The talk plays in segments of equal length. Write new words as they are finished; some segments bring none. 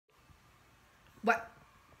What?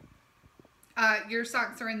 Your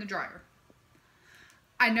socks are in the dryer.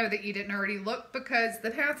 I know that you didn't already look because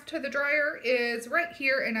the path to the dryer is right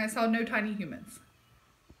here and I saw no tiny humans.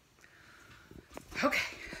 Okay.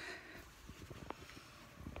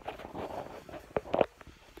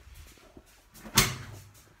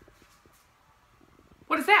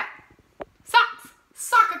 What is that? Socks.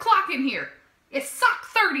 Sock o'clock in here. It's sock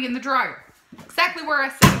 30 in the dryer. Exactly where I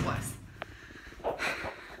said it was.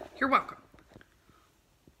 You're welcome.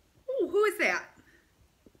 Oh, who is that?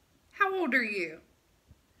 How old are you?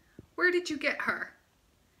 Where did you get her?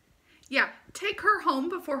 Yeah, take her home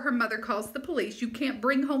before her mother calls the police. You can't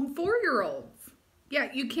bring home 4-year-olds. Yeah,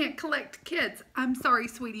 you can't collect kids. I'm sorry,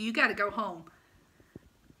 sweetie. You got to go home.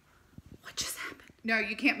 What just happened? No,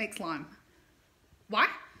 you can't make slime. Why?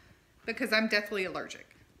 Because I'm deathly allergic.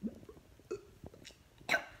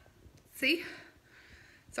 See?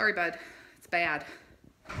 Sorry, bud. It's bad.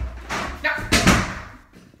 No.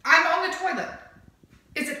 I'm on the toilet.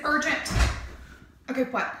 Is it urgent? Okay,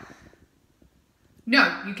 what?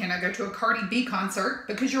 No, you cannot go to a Cardi B concert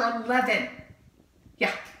because you're 11.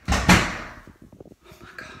 Yeah.